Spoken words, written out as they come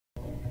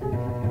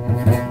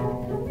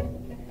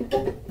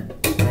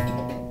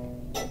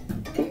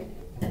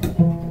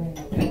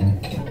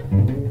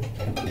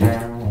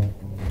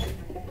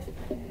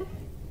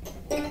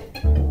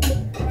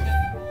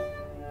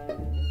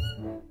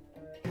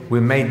We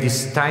made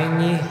this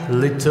tiny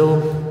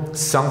little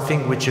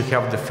something which you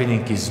have the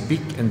feeling is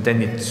big and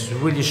then it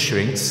really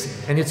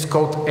shrinks, and it's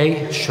called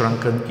a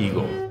shrunken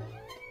ego.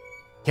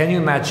 Can you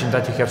imagine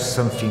that you have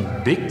something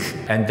big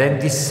and then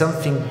this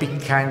something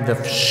big kind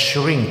of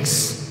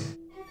shrinks?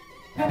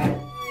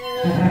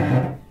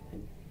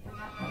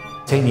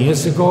 10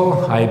 years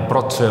ago I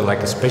brought like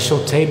a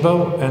special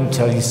table and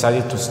I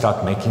decided to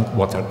start making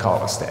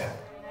watercolors there.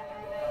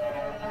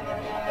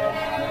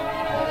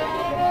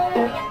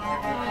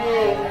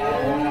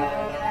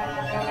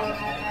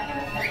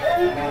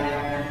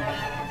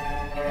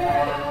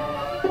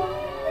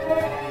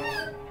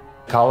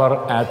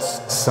 Color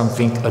adds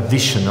something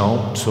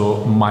additional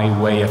to my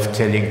way of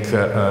telling,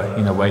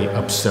 in a way,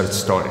 absurd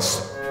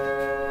stories.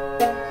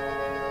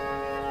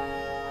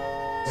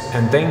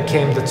 And then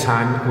came the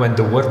time when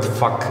the word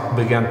fuck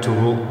began to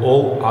rule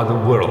all other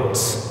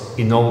worlds,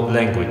 in all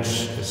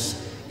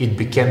languages. It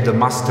became the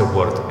master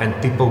word and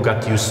people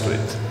got used to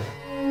it.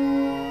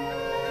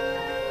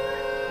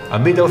 A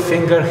middle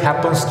finger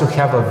happens to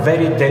have a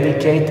very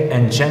delicate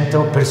and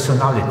gentle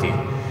personality.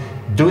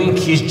 Doing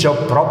his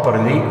job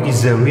properly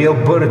is a real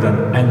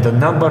burden, and the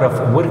number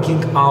of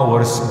working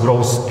hours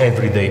grows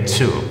every day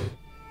too.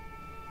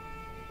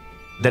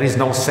 There is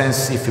no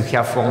sense if you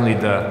have only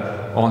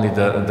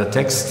the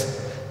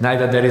text,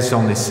 neither there is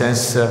only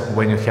sense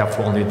when you have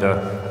only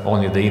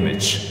the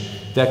image.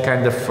 They're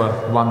kind of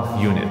one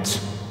unit.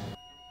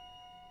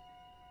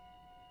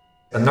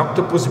 An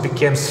octopus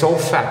became so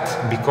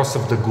fat because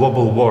of the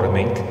global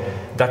warming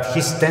that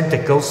his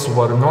tentacles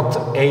were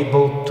not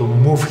able to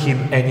move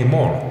him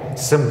anymore.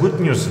 Some good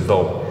news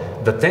though,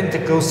 the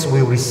tentacles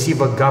will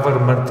receive a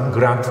government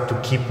grant to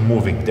keep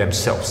moving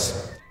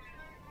themselves.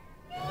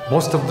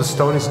 Most of the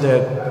stories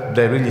they're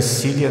really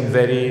silly and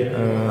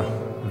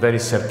very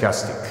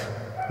sarcastic,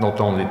 not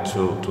only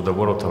to the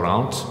world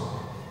around,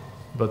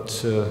 but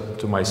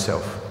to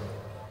myself.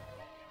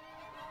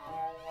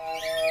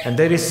 And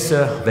there is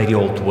a very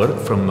old work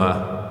from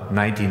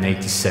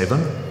 1987.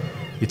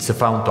 It's a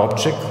found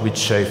object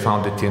which I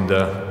found it in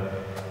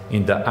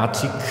the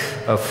attic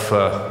of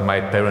my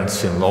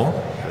parents-in-law,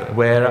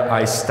 where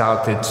I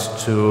started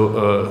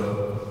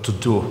to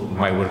do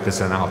my work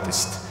as an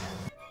artist.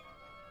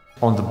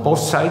 On the both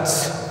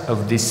sides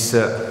of this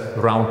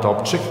round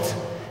object,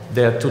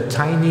 there are two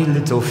tiny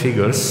little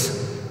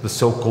figures, the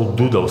so-called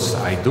doodles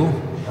I do.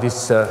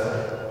 These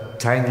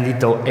tiny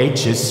little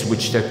edges,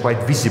 which they're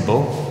quite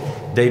visible,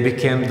 they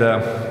became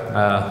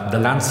the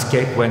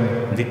landscape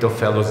when little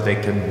fellows they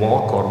can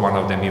walk, or one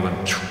of them even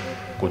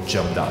could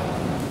jump down.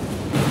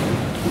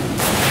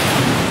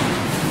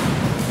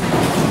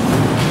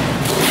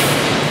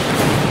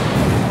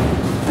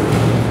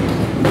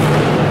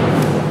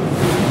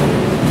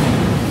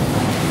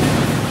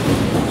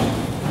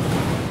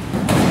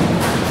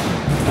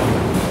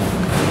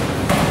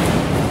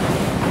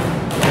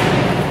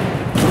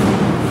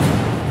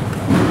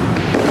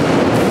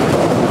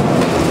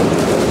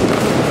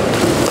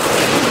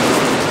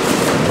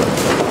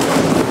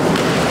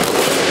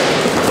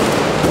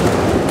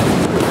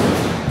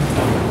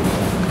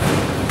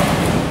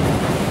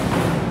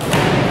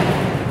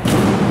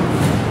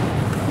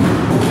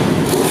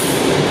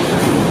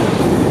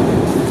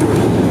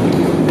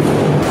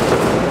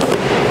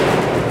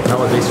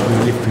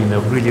 In a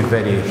really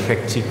very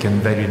hectic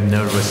and very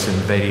nervous and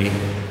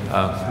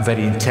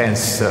very intense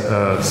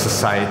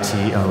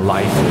society and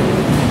life.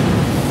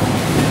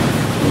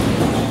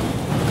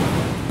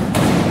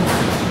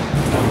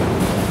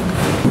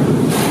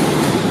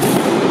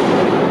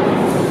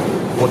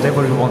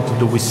 Whatever you want to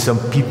do with some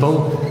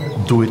people,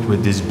 do it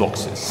with these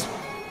boxes.